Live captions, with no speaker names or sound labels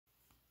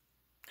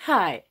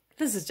Hi,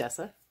 this is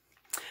Jessa.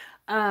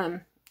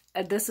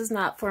 This is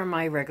not for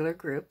my regular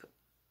group.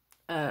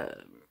 Uh,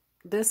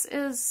 this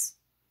is,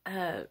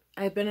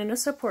 I've been in a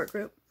support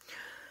group.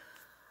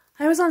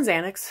 I was on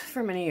Xanax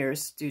for many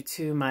years due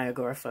to my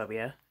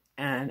agoraphobia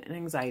and an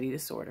anxiety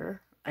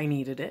disorder. I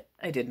needed it.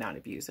 I did not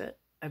abuse it.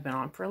 I've been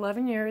on for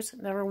 11 years,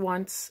 never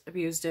once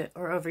abused it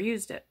or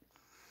overused it.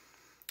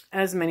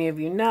 As many of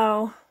you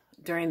know,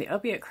 during the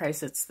opiate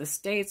crisis, the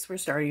states were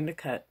starting to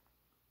cut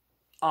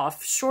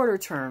off shorter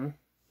term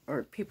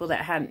or people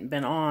that hadn't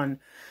been on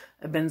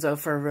a benzo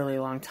for a really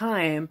long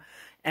time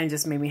and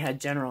just maybe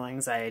had general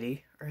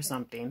anxiety or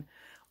something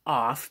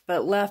off,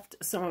 but left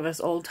some of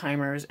us old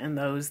timers and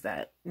those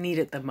that need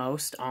it the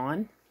most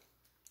on.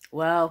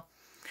 Well,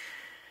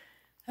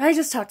 I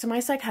just talked to my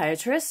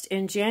psychiatrist.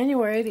 In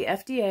January, the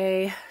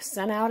FDA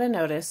sent out a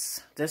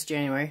notice, this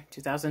January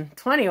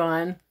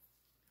 2021,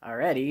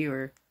 already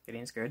we're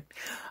getting screwed,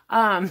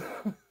 to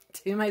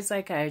my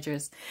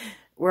psychiatrist,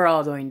 we're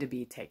all going to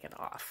be taken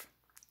off.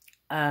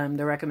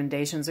 The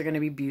recommendations are going to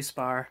be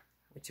Buspar,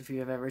 which if you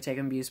have ever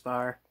taken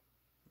Buspar,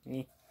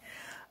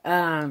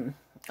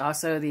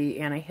 also the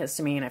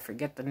antihistamine, I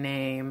forget the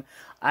name.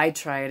 I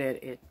tried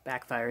it. It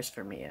backfires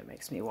for me. It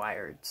makes me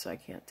wired, so I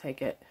can't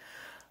take it.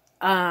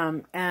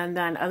 And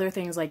then other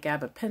things like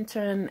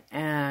gabapentin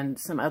and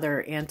some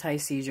other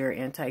anti-seizure,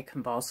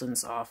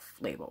 anti-convulsants off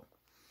label.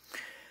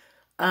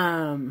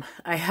 I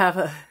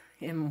have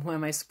in one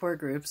of my support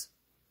groups,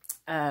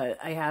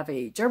 I have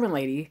a German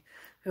lady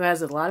who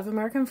has a lot of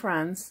American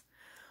friends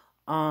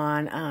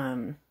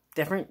on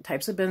different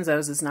types of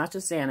benzos. It's not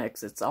just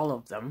Xanax, it's all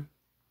of them,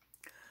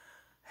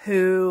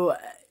 who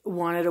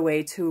wanted a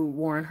way to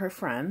warn her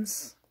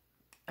friends.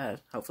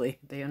 Hopefully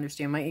they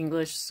understand my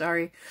English,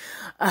 sorry.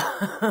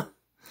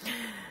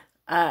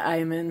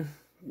 I'm in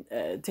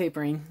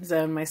tapering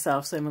zone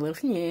myself, so I'm a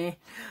little, yeah.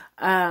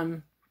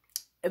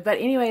 But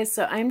anyways,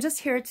 so I'm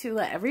just here to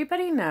let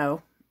everybody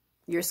know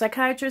your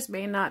psychiatrist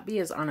may not be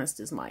as honest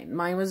as mine.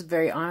 Mine was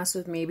very honest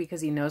with me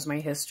because he knows my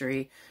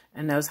history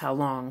and knows how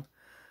long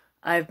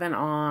I've been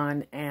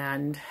on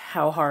and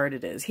how hard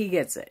it is. He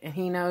gets it. And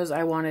he knows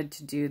I wanted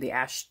to do the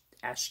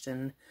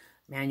Ashton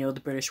manual,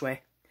 the British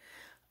way,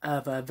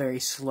 of a very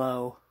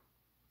slow,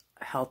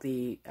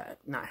 healthy,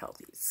 not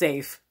healthy,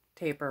 safe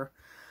taper.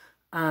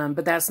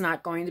 But that's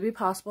not going to be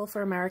possible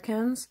for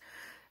Americans.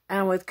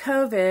 And with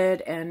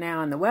COVID, and now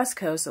on the West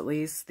Coast at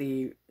least,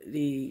 the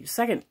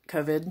second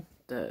COVID,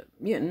 the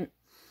mutant,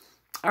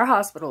 our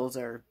hospitals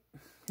are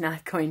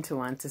not going to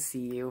want to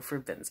see you for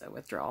benzo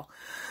withdrawal.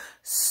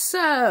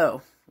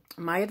 So,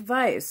 my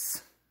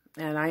advice,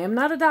 and I am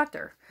not a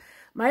doctor,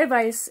 my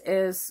advice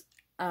is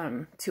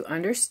to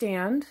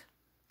understand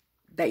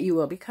that you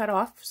will be cut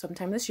off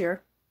sometime this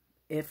year,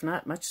 if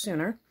not much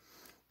sooner,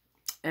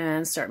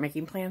 and start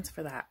making plans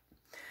for that.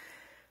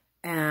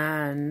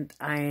 And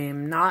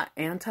I'm not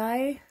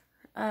anti-Buspar,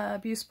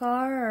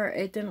 or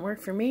it didn't work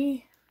for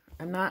me.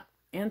 I'm not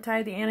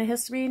anti the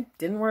antihistamine,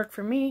 didn't work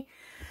for me.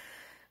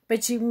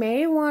 But you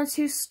may want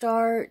to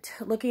start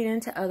looking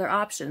into other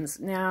options.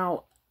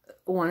 Now,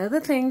 one of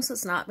the things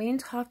that's not being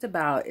talked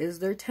about is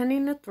they're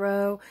tending to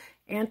throw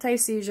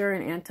anti-seizure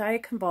and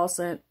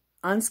anti-convulsant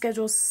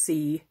unscheduled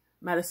C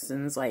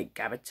medicines like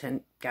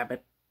gabapentin,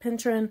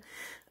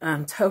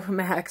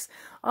 Topamax,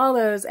 all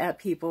those at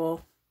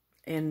people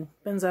in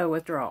benzo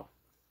withdrawal.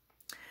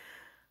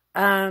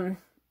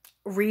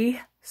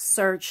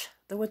 Research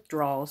the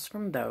withdrawals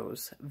from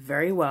those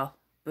very well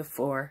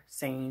before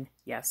saying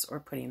yes or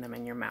putting them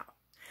in your mouth.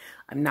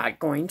 I'm not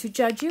going to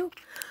judge you.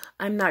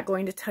 I'm not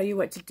going to tell you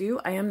what to do.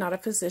 I am not a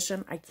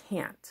physician. I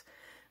can't.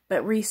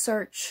 But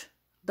research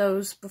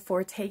those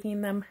before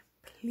taking them,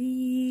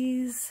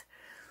 please.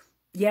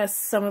 Yes,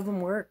 some of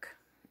them work.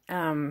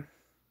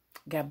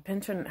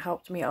 Gabapentin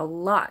helped me a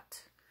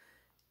lot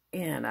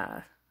in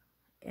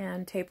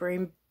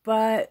tapering,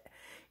 but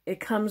it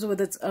comes with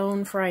its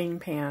own frying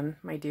pan,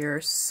 my dear.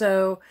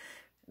 So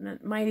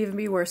it might even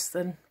be worse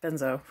than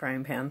benzo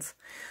frying pans.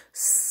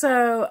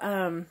 So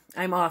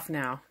I'm off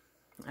now.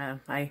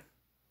 I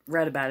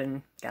read about it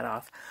and got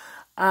off.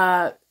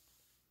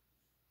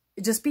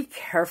 Just be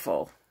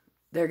careful.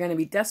 They're going to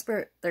be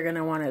desperate. They're going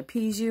to want to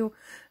appease you.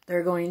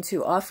 They're going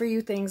to offer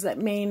you things that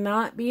may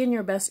not be in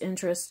your best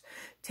interest.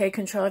 Take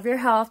control of your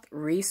health.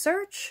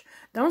 Research.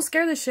 Don't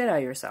scare the shit out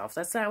of yourself.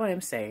 That's not what I'm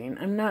saying.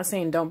 I'm not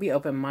saying don't be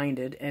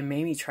open-minded and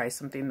maybe try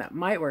something that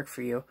might work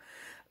for you.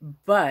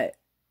 But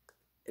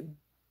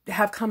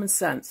have common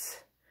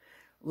sense.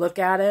 Look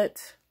at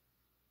it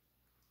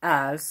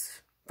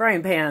as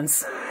frying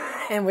pans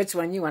and which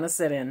one you want to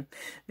sit in.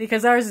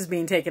 Because ours is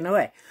being taken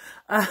away.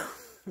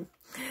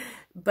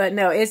 But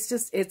no, it's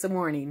a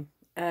warning.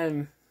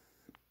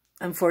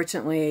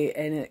 Unfortunately,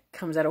 and it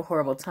comes at a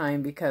horrible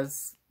time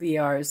because the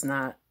ER is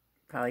not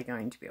probably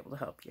going to be able to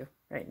help you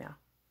right now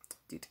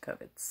due to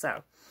COVID.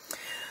 So,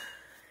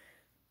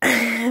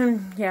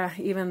 yeah,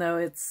 even though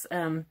it's,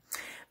 the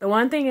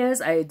one thing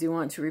is, I do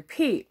want to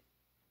repeat,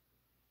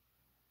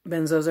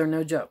 benzos are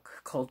no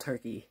joke. Cold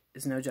turkey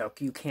is no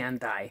joke. You can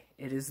die.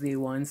 It is the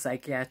one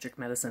psychiatric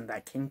medicine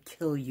that can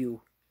kill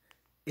you.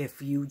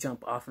 if you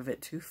jump off of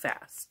it too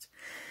fast.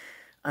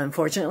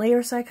 Unfortunately,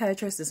 your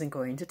psychiatrist isn't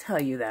going to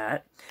tell you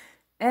that,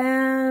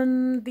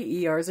 and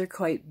the ERs are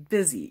quite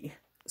busy.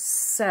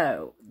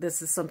 So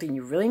this is something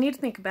you really need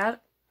to think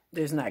about.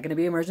 There's not going to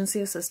be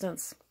emergency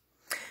assistance.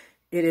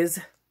 It is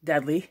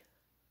deadly.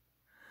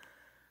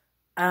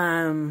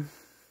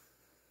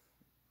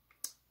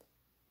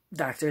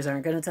 Doctors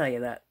aren't going to tell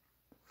you that.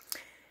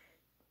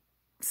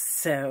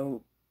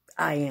 So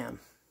I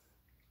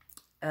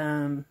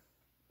am.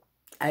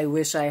 I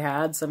wish I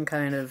had some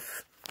kind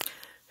of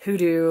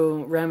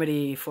hoodoo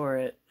remedy for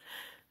it.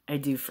 I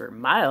do for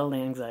mild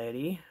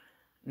anxiety,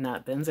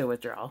 not benzo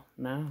withdrawal.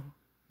 No,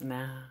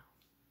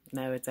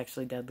 it's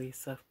actually deadly.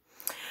 So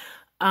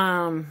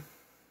I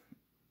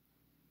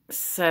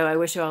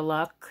wish you all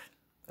luck.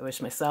 I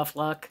wish myself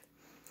luck.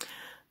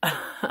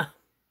 Get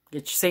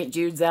your St.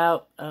 Jude's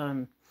out.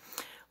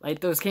 Light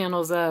those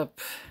candles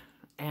up.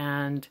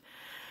 And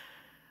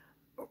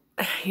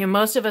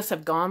most of us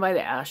have gone by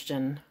the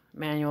Ashton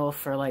manual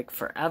for like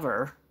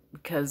forever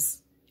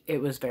because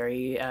it was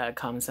very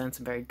common sense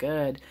and very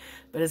good.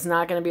 But it's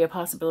not going to be a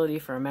possibility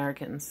for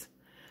Americans.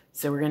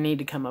 So we're going to need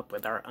to come up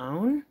with our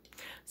own.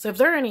 So if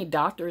there are any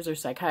doctors or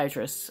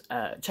psychiatrists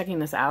checking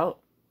this out,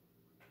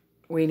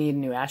 we need a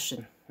new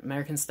Ashton,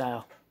 American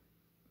style.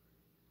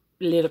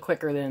 A little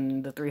quicker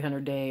than the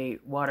 300-day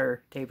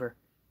water taper.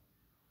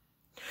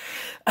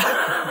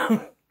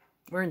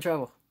 We're in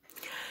trouble.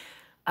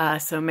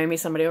 So maybe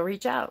somebody will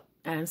reach out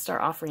and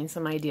start offering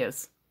some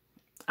ideas.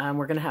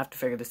 We're going to have to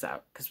figure this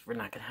out because we're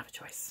not going to have a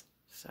choice.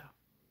 So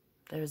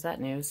there's that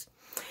news.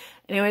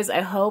 Anyways,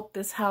 I hope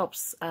this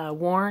helps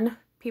warn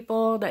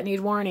people that need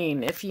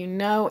warning. If you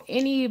know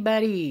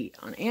anybody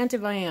on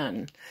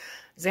Ativan,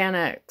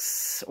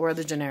 Xanax, or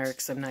the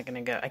generics, I'm not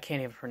going to go. I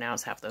can't even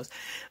pronounce half those.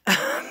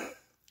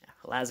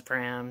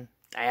 Lorazepam,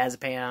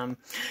 diazepam,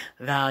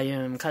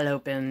 Valium,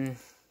 Clopin,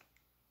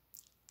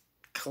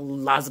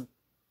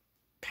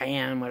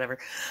 clozapam, whatever.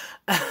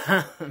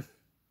 I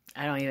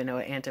don't even know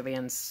what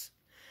Ativan's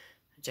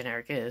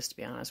generic is, to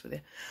be honest with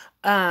you.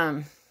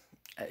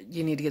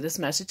 You need to get this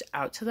message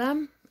out to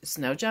them. It's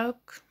no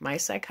joke. My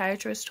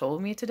psychiatrist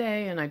told me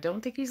today, and I don't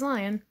think he's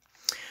lying.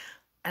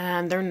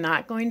 And they're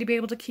not going to be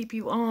able to keep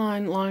you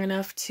on long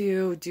enough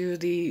to do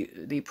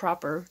the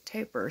proper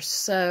taper.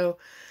 So,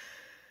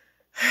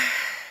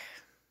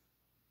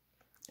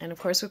 and of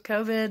course with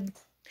COVID,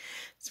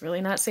 it's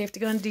really not safe to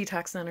go in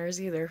detox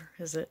centers either,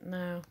 is it?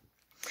 No.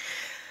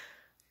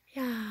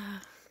 Yeah,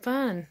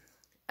 fun.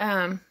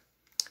 But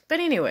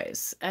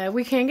anyways,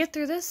 we can get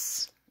through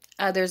this.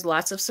 There's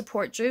lots of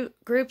support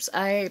groups.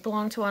 I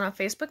belong to one on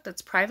Facebook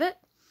that's private.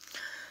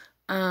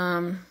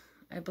 I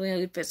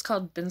believe it's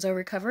called Benzo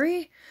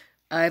Recovery.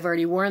 I've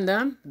already warned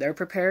them. They're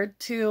prepared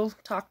to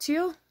talk to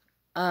you.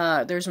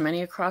 There's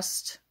many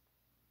across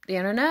the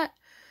internet.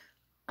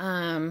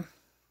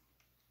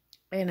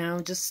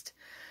 Just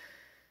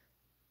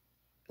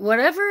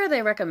whatever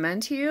they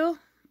recommend to you.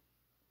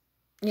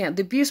 Yeah,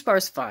 the abuse bar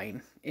is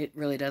fine. It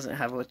really doesn't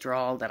have a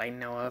withdrawal that I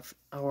know of,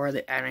 or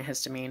the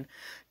antihistamine.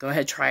 Go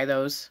ahead, try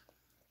those.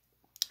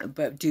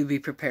 But do be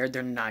prepared.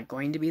 They're not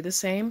going to be the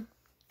same.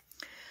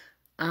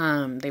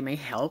 They may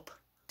help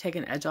take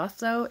an edge off,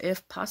 though,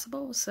 if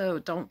possible. So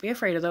don't be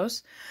afraid of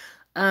those.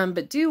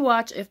 But do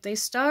watch if they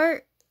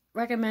start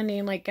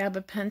recommending like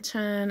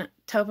gabapentin,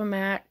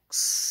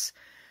 Topamax,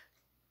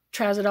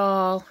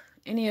 Trazodol,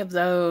 any of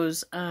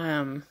those.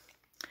 What's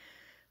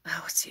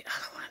the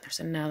other one? There's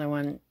another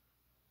one.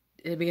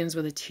 It begins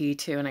with a T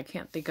too, and I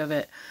can't think of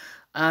it.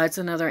 It's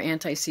another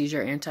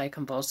anti-seizure,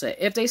 anti-convulsant.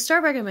 If they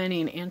start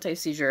recommending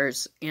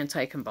anti-seizures,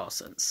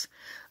 anti-convulsants,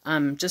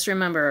 just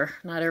remember,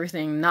 not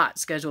everything not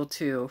Schedule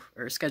 2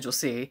 or Schedule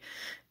C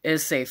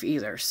is safe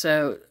either.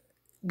 So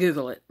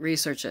Google it,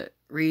 research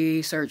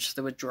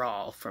the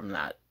withdrawal from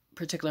that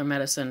particular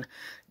medicine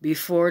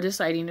before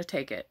deciding to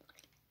take it.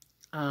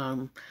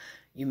 You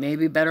may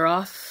be better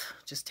off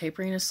just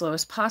tapering as slow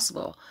as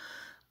possible.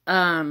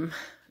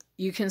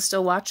 You can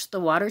still watch the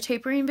water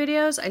tapering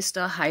videos. I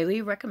still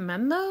highly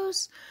recommend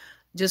those.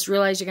 Just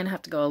realize you're going to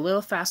have to go a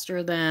little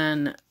faster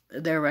than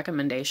their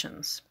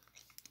recommendations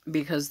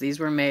because these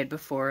were made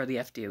before the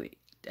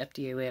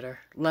FDA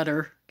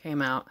letter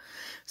came out.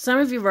 Some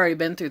of you have already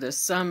been through this.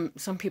 Some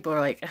people are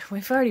like,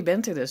 we've already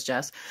been through this,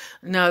 Jess.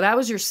 No, that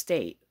was your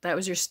state. That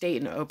was your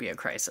state in an opioid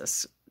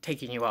crisis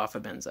taking you off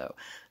of benzo.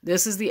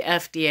 This is the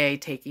FDA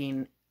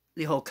taking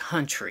the whole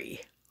country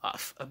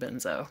off of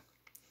benzo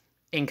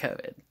in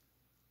COVID.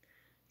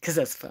 Because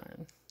that's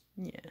fun.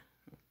 Yeah.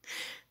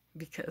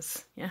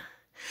 Because, yeah.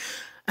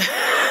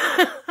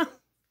 I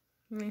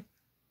mean,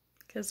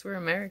 because we're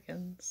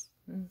Americans.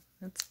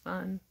 That's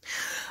fun.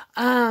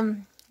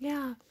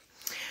 Yeah.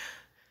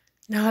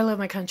 No, I love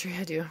my country.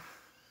 I do.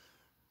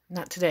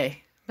 Not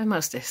today, but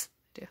most days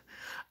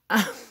I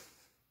do.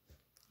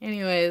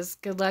 Anyways,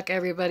 good luck,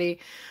 everybody.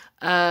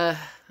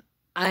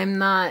 I'm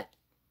not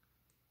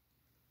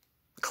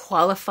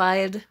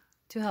qualified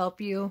to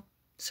help you,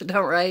 so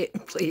don't write,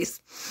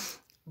 please.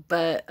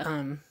 But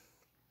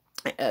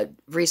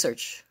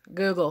research,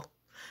 Google,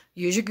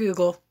 use your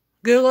Google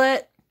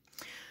it.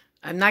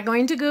 I'm not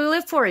going to Google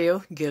it for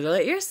you. Google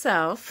it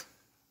yourself.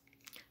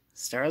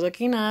 Start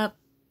looking up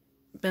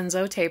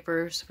benzo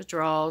tapers,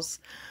 withdrawals,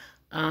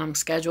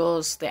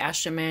 schedules, the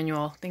Ashton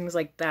manual, things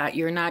like that.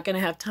 You're not going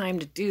to have time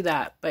to do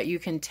that, but you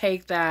can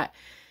take that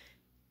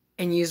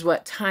and use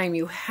what time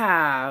you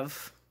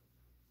have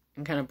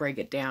and kind of break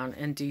it down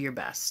and do your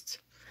best.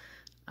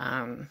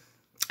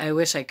 I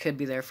wish I could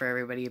be there for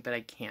everybody, but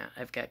I can't.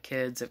 I've got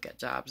kids, I've got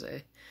jobs.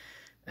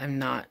 I'm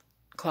not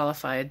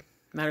qualified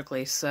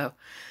medically, so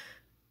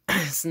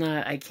it's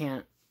not, I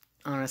can't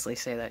honestly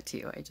say that to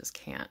you. I just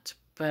can't.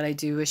 But I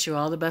do wish you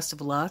all the best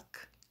of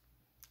luck.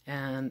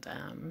 And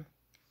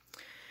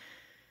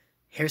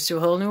here's to a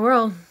whole new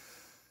world.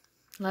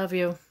 Love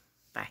you.